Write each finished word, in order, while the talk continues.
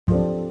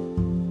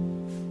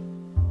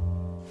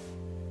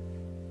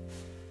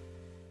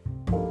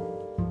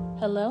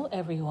Hello,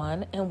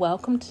 everyone, and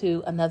welcome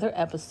to another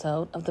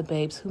episode of the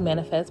Babes Who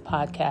Manifest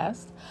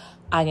podcast.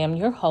 I am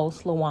your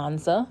host,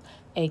 Lawanza,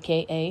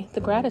 aka The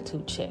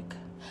Gratitude Chick.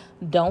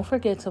 Don't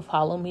forget to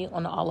follow me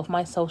on all of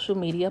my social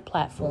media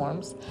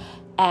platforms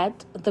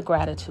at The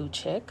Gratitude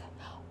Chick,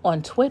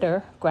 on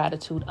Twitter,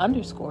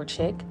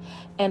 Gratitude_Chick,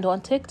 and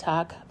on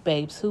TikTok,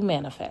 Babes Who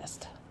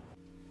Manifest.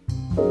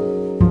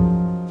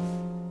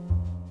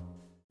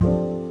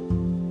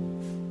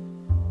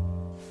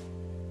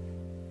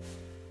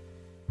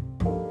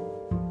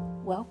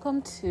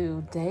 Welcome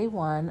to day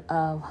one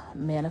of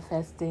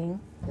manifesting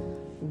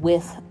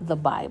with the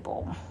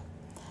Bible.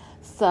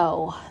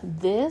 So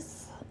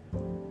this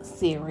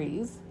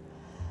series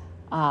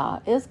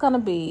is going to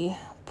be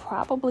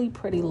probably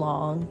pretty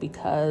long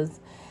because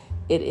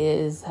it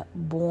is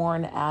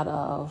born out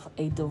of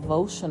a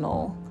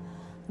devotional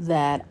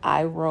that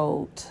I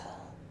wrote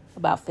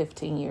about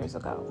 15 years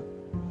ago.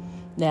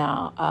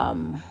 Now,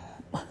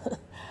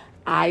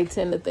 I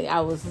tend to think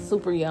I was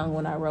super young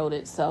when I wrote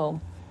it,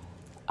 so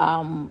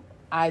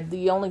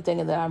the only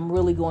thing that I'm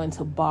really going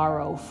to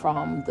borrow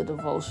from the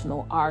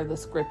devotional are the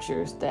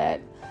scriptures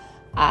that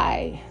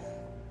I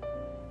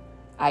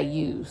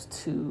use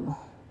to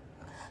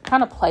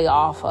kind of play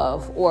off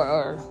of,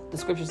 or the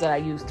scriptures that I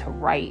use to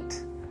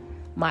write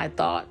my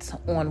thoughts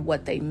on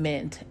what they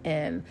meant.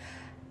 And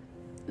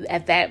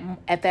at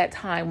that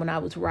time when I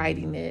was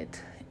writing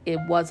it, it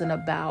wasn't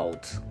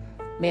about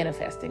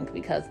manifesting,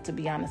 because to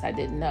be honest, I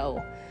didn't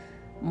know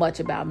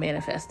much about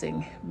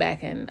manifesting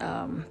back in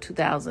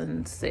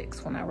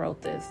 2006 when I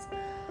wrote this.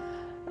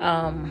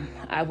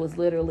 I was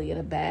literally in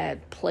a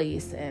bad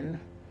place and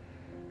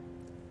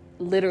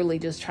literally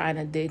just trying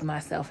to dig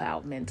myself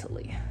out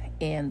mentally,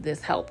 and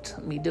this helped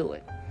me do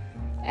it.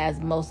 As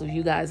most of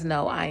you guys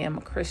know, I am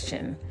a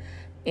Christian,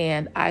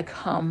 and I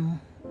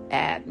come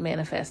at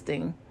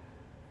manifesting,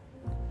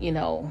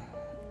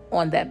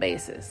 on that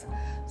basis.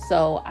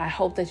 So I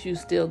hope that you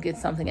still get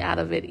something out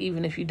of it,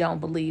 even if you don't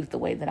believe the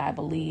way that I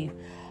believe.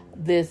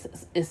 This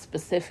is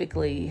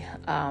specifically,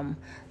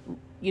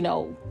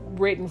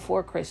 written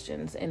for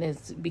Christians, and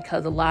it's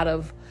because a lot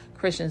of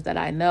Christians that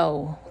I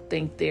know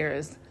think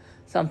there's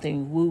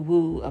something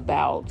woo-woo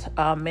about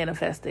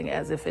manifesting,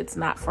 as if it's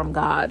not from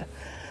God.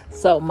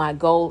 So my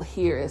goal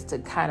here is to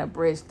kind of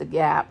bridge the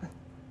gap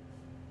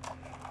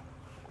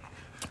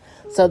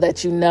so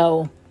that you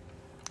know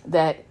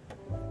that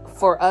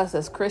for us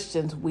as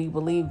Christians, we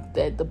believe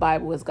that the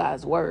Bible is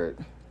God's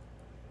word.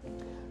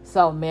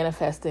 So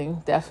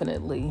manifesting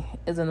definitely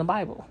is in the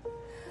Bible.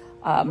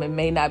 It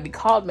may not be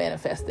called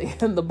manifesting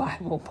in the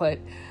Bible, but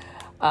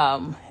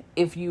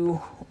if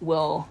you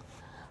will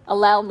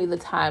allow me the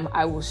time,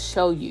 I will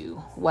show you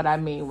what I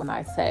mean when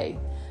I say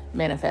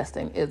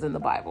manifesting is in the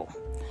Bible.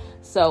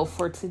 So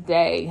for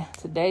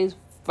today's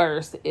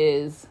verse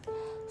is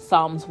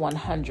Psalms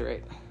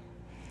 100.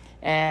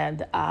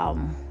 And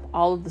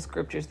all of the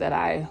scriptures that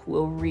I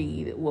will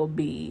read will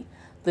be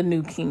the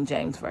New King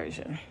James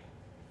Version.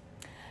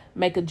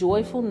 Make a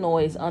joyful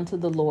noise unto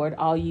the Lord,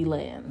 all ye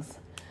lands.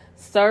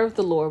 Serve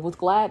the Lord with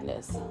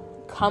gladness.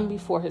 Come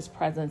before his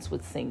presence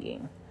with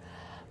singing.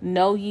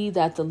 Know ye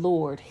that the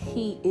Lord,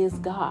 he is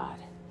God.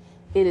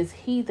 It is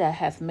he that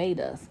hath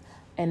made us,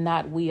 and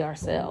not we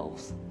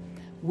ourselves.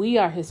 We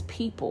are his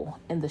people,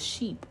 and the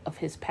sheep of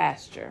his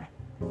pasture.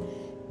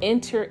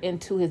 Enter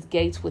into his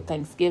gates with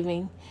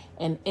thanksgiving,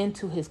 and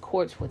into his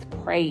courts with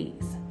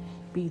praise.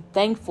 Be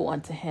thankful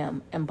unto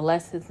him, and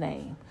bless his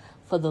name.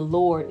 For the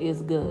Lord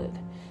is good.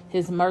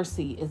 His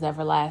mercy is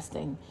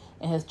everlasting,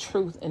 and his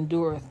truth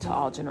endureth to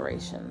all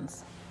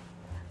generations.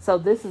 So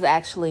this is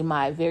actually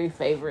my very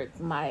favorite,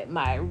 my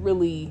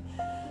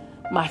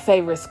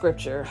favorite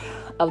scripture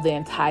of the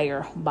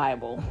entire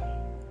Bible.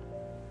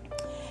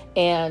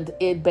 And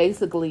it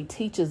basically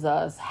teaches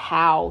us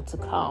how to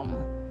come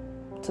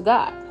to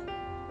God.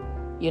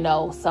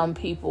 Some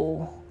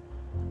people,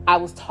 I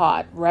was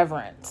taught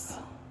reverence.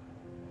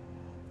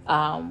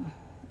 I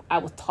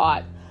was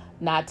taught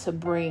not to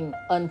bring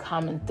to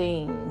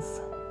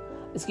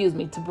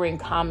bring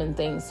common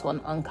things to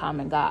an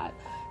uncommon God.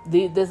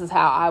 This is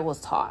how I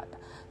was taught.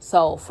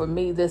 So for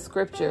me, this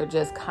scripture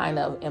just kind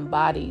of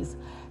embodies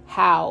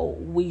how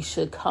we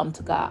should come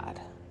to God.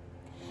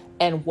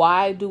 And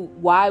why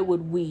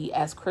would we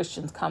as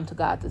Christians come to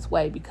God this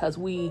way? Because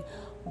we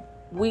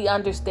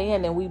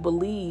understand and we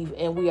believe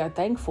and we are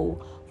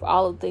thankful for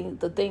all of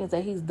the things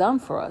that he's done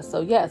for us.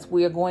 So yes,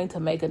 we are going to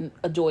make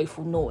a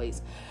joyful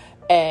noise.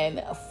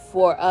 And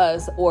for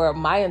us, or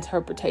my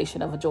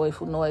interpretation of a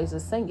joyful noise,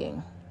 is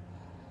singing.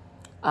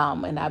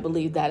 And I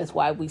believe that is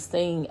why we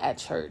sing at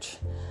church.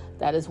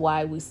 That is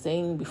why we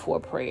sing before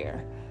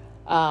prayer,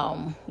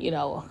 at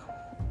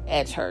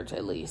church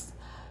at least.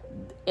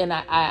 And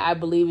I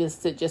believe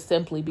it's just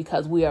simply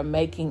because we are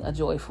making a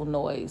joyful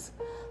noise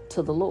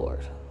to the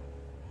Lord.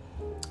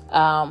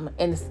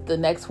 And the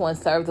next one,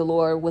 serve the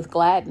Lord with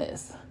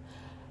gladness.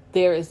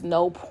 There is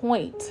no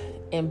point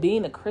in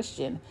being a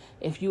Christian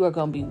if you are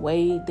going to be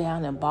weighed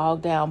down and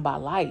bogged down by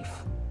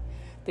life.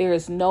 There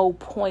is no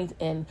point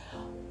in,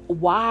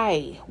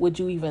 why would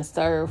you even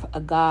serve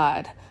a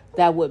God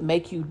that would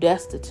make you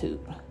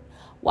destitute?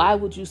 Why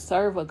would you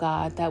serve a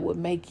God that would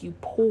make you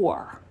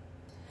poor?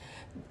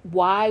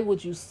 Why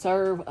would you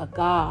serve a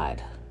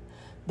God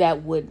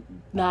that would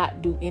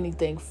not do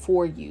anything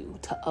for you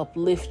to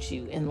uplift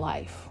you in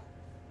life?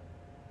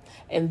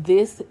 And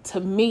this, to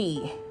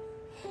me,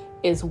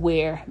 is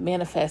where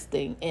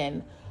manifesting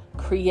and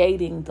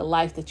creating the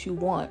life that you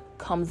want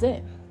comes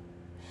in.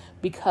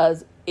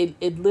 Because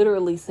it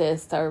literally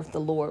says, serve the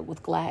Lord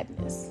with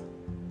gladness.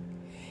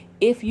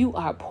 If you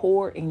are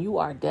poor and you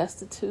are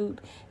destitute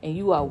and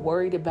you are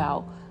worried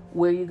about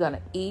where you're going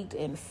to eat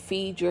and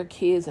feed your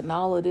kids and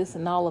all of this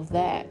and all of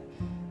that,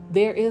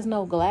 there is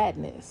no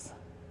gladness.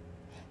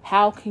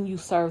 How can you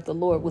serve the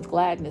Lord with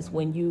gladness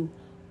when you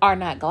are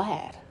not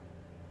glad?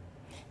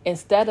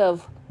 Instead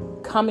of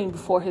coming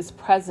before his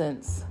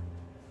presence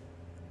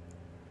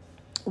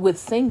with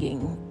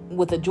singing,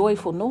 with a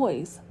joyful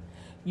noise,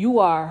 you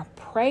are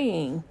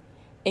praying.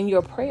 In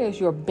your prayers,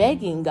 you're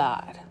begging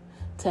God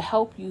to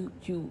help you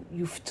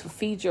to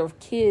feed your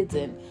kids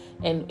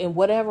and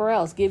whatever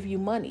else, give you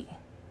money.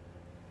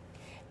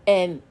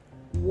 And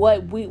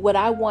what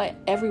I want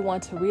everyone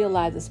to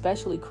realize,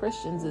 especially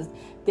Christians, is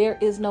there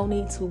is no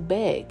need to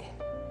beg.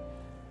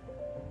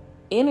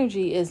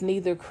 Energy is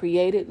neither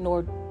created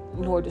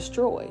nor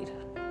destroyed.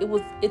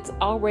 It's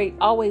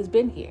always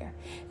been here.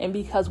 And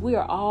because we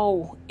are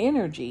all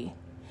energy,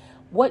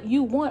 what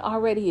you want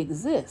already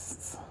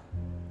exists.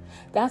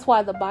 That's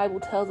why the Bible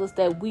tells us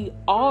that we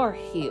are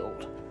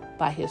healed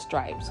by his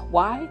stripes.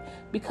 Why?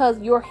 Because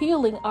your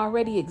healing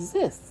already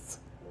exists.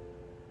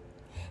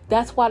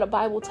 That's why the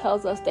Bible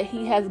tells us that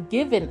he has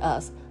given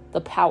us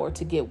the power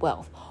to get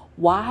wealth.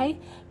 Why?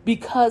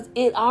 Because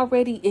it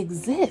already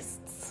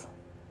exists.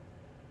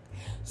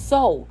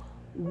 So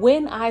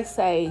when I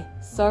say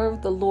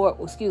serve the Lord,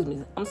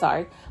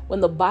 when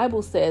the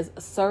Bible says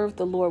serve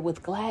the Lord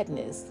with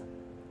gladness,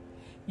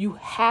 you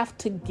have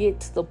to get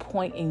to the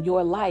point in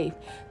your life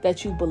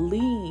that you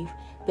believe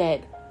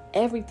that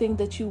everything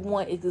that you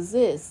want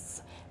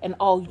exists. And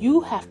all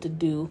you have to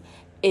do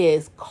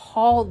is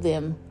call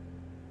them,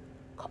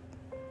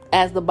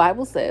 as the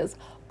Bible says,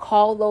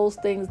 call those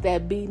things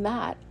that be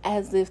not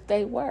as if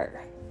they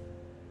were.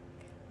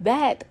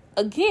 That,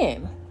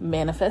 again,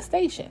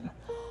 manifestation.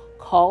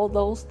 Call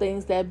those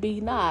things that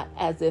be not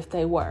as if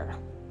they were.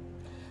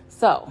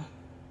 So,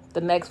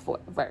 the next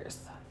verse.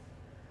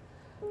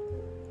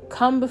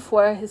 Come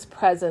before his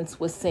presence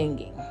with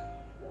singing.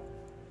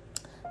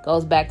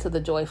 Goes back to the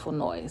joyful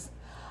noise.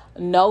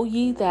 Know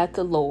ye that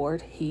the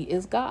Lord, he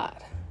is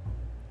God.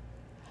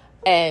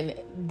 And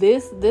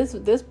this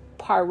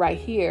part right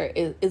here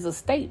is a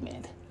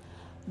statement.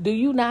 Do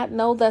you not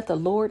know that the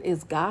Lord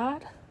is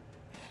God?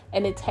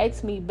 And it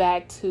takes me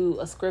back to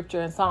a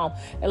scripture in Psalm.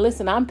 And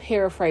listen, I'm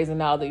paraphrasing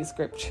all these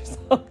scriptures.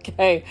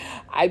 Okay.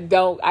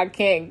 I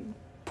can't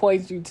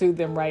point you to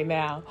them right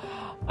now.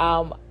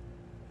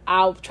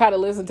 I'll try to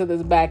listen to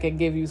this back and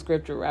give you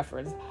scripture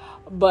reference.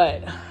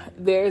 But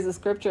there is a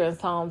scripture in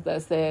Psalms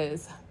that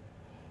says,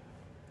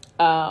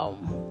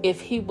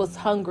 if he was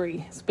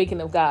hungry, speaking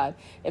of God,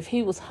 if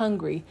he was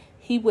hungry,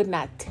 he would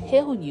not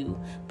tell you,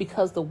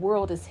 because the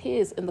world is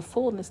his and the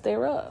fullness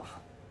thereof.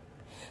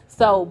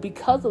 So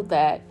because of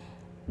that,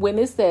 when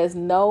it says,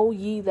 know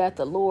ye that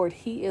the Lord,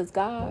 he is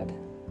God,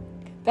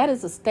 that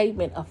is a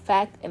statement of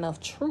fact and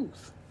of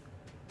truth.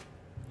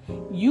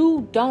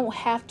 You don't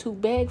have to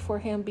beg for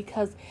him,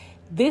 because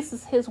this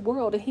is his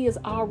world and he has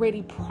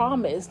already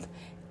promised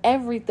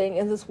everything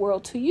in this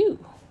world to you.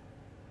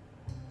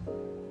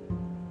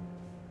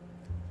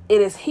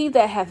 It is he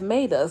that hath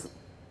made us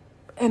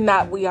and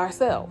not we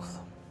ourselves.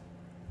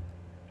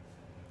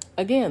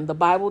 Again, the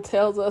Bible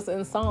tells us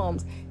in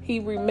Psalms, he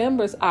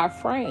remembers our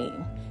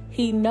frame.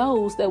 He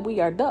knows that we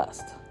are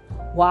dust.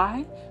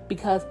 Why?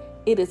 Because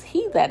it is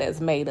he that has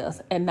made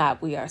us and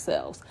not we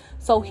ourselves.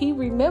 So he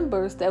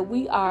remembers that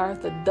we are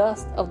the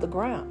dust of the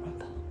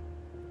ground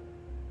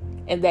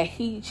and that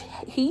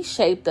he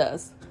shaped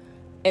us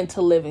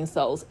into living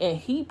souls and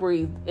he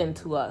breathed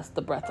into us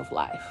the breath of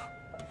life.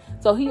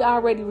 So he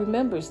already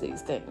remembers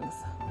these things.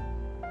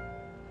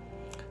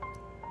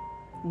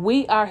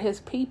 We are his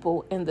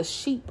people and the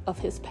sheep of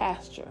his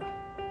pasture.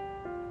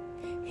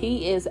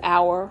 He is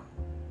our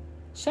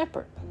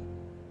shepherd.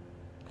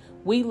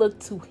 We look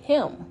to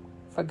him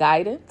for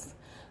guidance.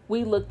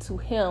 We look to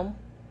him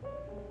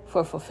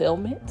for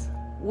fulfillment.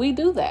 We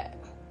do that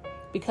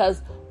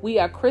because we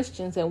are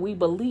Christians and we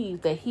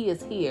believe that he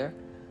is here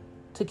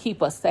to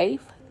keep us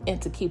safe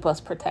and to keep us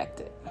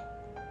protected.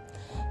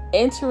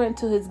 Enter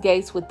into his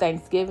gates with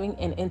thanksgiving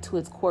and into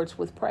his courts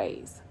with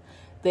praise.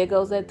 There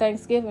goes that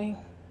Thanksgiving.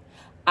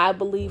 I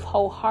believe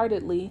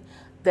wholeheartedly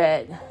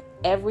that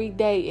every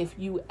day, if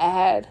you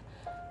add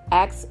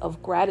acts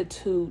of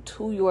gratitude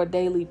to your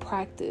daily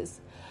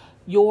practice,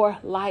 your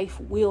life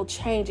will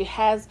change.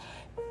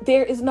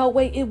 There is no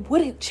way it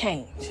wouldn't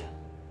change.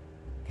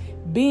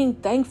 Being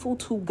thankful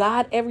to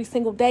God every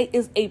single day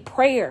is a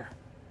prayer.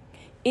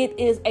 It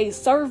is a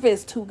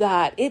service to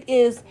God. It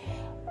is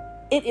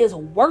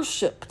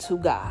worship to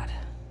God.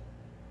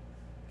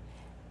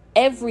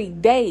 Every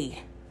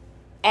day,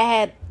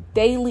 add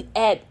daily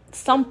at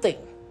something.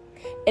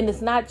 And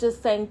it's not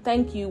just saying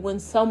thank you when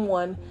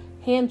someone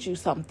hands you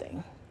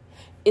something.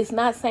 It's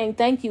not saying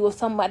thank you if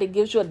somebody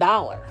gives you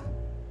 $1.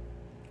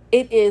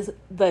 It is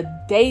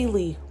the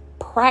daily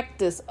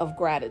practice of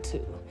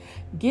gratitude.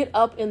 Get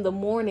up in the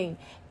morning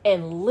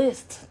and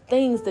list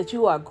things that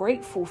you are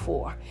grateful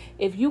for.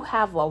 If you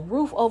have a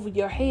roof over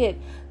your head,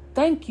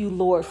 thank you,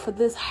 Lord, for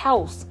this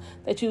house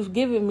that you've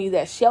given me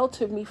that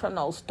sheltered me from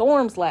those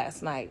storms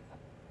last night.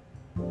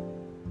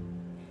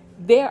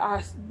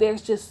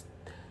 There's just,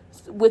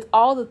 with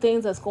all the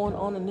things that's going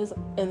on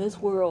in this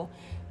world,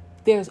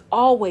 there's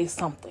always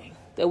something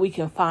that we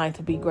can find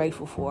to be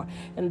grateful for.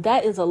 And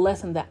that is a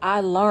lesson that I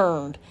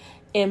learned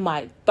in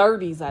my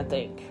 30s, I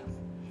think.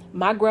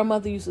 My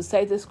grandmother used to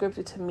say this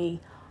scripture to me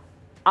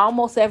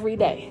almost every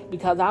day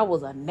because I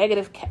was a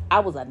negative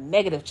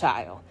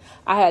child.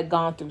 I had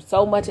gone through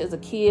so much as a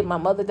kid. My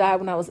mother died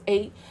when I was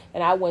 8,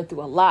 and I went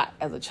through a lot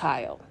as a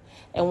child.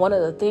 And one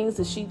of the things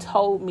that she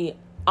told me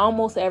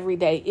almost every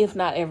day, if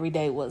not every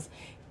day, was,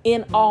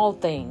 in all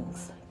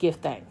things, give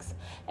thanks.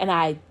 And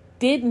I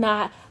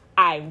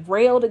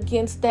railed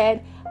against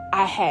that.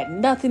 I had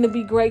nothing to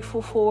be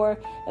grateful for,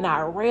 and I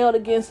railed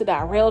against it.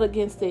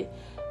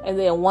 And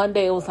then one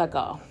day it was like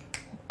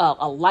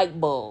a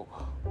light bulb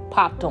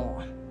popped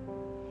on.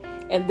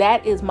 And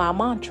that is my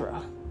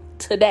mantra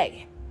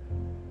today.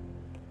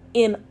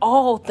 In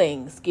all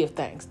things, give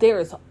thanks. There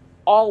is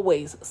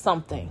always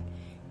something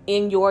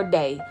in your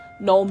day,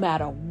 no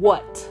matter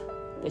what,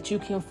 that you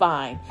can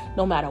find,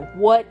 no matter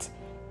what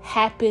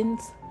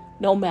happens,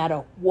 no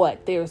matter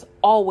what. There's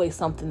always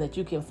something that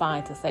you can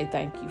find to say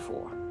thank you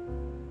for.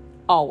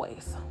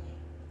 Always.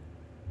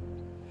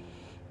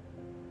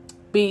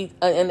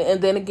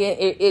 And then again,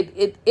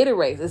 it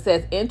iterates. It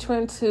says, enter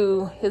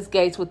into his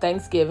gates with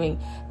thanksgiving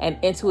and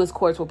into his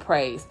courts with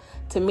praise.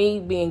 To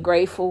me, being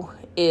grateful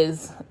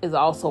is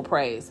also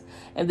praise.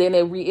 And then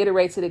it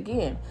reiterates it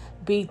again.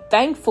 Be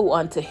thankful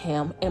unto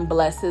him and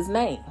bless his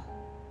name.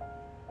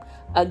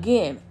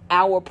 Again,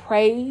 our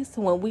praise,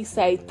 when we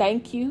say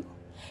thank you,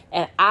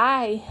 and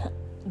I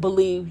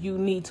believe you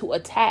need to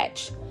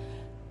attach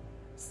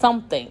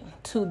something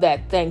to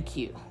that thank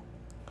you.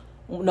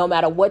 No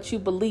matter what you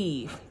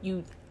believe,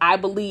 I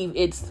believe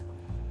your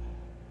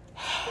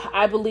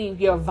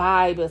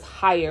vibe is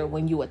higher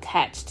when you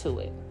attach to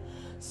it.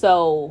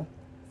 So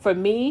for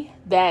me,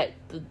 that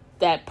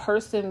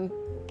person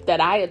that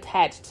I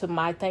attach to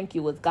my thank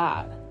you is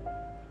God.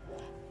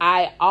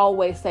 I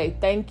always say,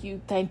 thank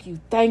you, thank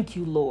you, thank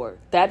you, Lord.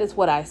 That is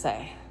what I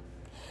say.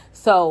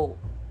 So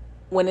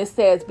when it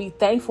says be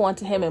thankful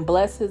unto him and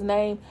bless his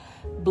name,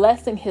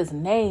 blessing his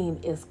name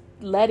is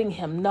letting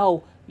him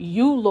know,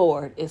 you,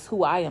 Lord, is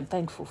who I am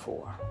thankful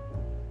for.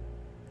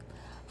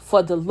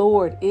 For the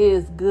Lord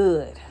is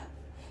good.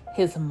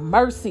 His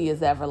mercy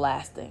is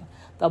everlasting.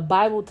 The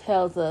Bible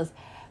tells us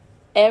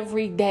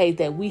every day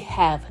that we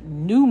have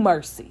new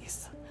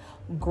mercies.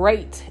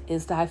 Great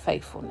is thy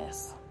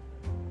faithfulness.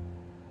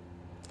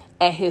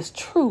 And his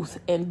truth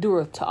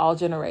endureth to all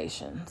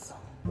generations.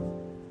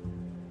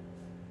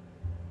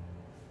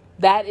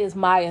 That is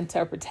my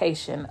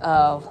interpretation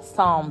of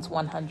Psalms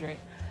 100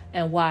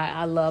 and why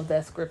I love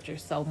that scripture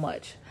so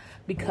much.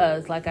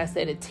 Because, like I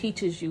said, it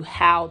teaches you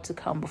how to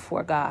come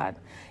before God.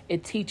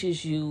 It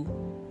teaches you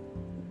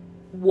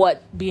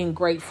what being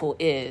grateful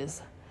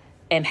is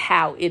and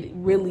how it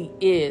really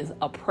is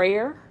a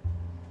prayer.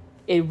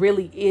 It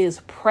really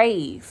is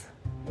praise.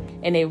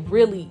 And it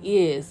really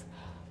is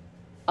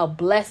a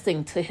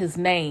blessing to his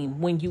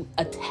name when you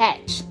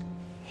attach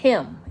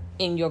him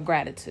in your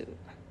gratitude.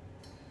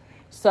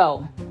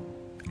 So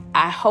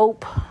I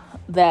hope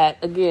that,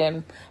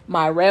 again,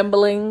 my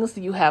ramblings,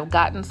 you have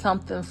gotten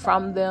something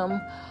from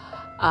them.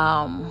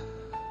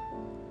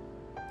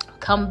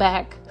 Come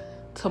back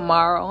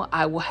tomorrow.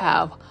 I will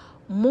have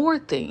more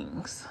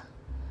things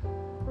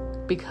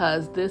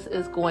because this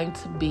is going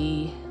to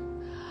be,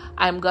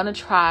 I'm going to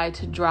try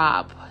to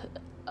drop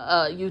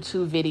a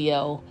YouTube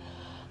video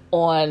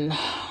on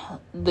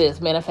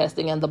this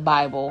manifesting in the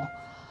Bible,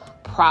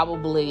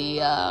 probably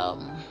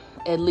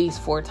at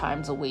least 4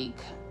 times a week,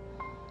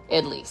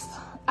 at least.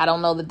 I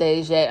don't know the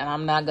days yet, and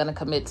I'm not going to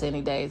commit to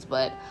any days,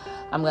 but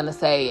I'm going to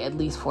say at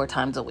least 4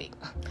 times a week.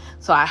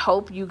 So I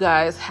hope you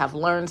guys have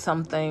learned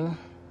something.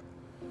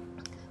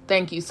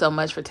 Thank you so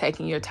much for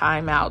taking your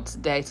time out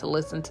today to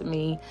listen to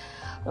me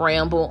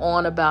ramble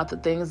on about the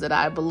things that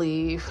I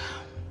believe.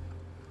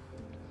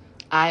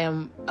 I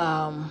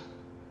am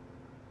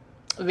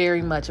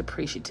very much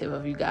appreciative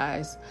of you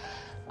guys.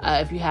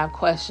 If you have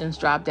questions,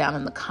 drop down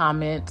in the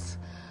comments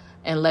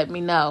and let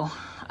me know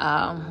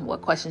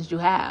what questions you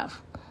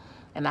have.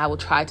 And I will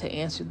try to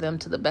answer them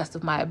to the best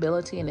of my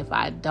ability. And if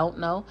I don't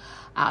know,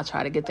 I'll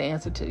try to get the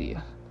answer to you.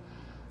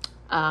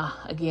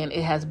 Again,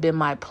 it has been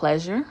my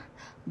pleasure.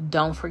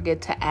 Don't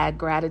forget to add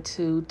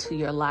gratitude to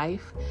your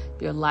life.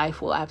 Your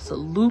life will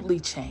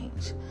absolutely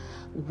change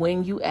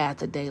when you add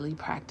the daily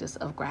practice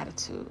of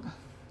gratitude.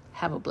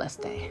 Have a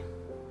blessed day.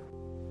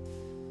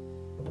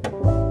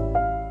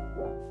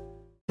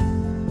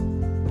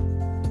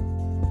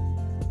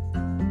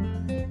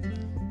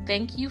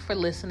 Thank you for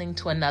listening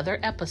to another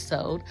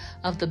episode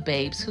of the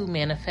Babes Who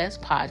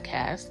Manifest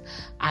podcast.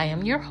 I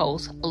am your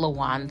host,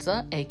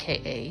 Lawanza,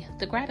 aka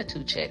The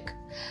Gratitude Chick.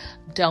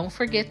 Don't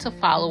forget to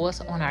follow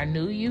us on our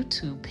new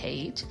YouTube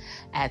page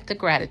at The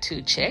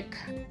Gratitude Chick.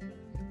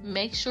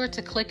 Make sure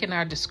to click in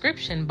our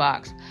description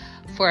box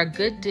for a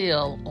good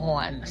deal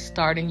on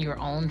starting your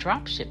own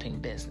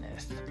dropshipping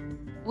business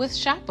with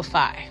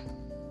Shopify.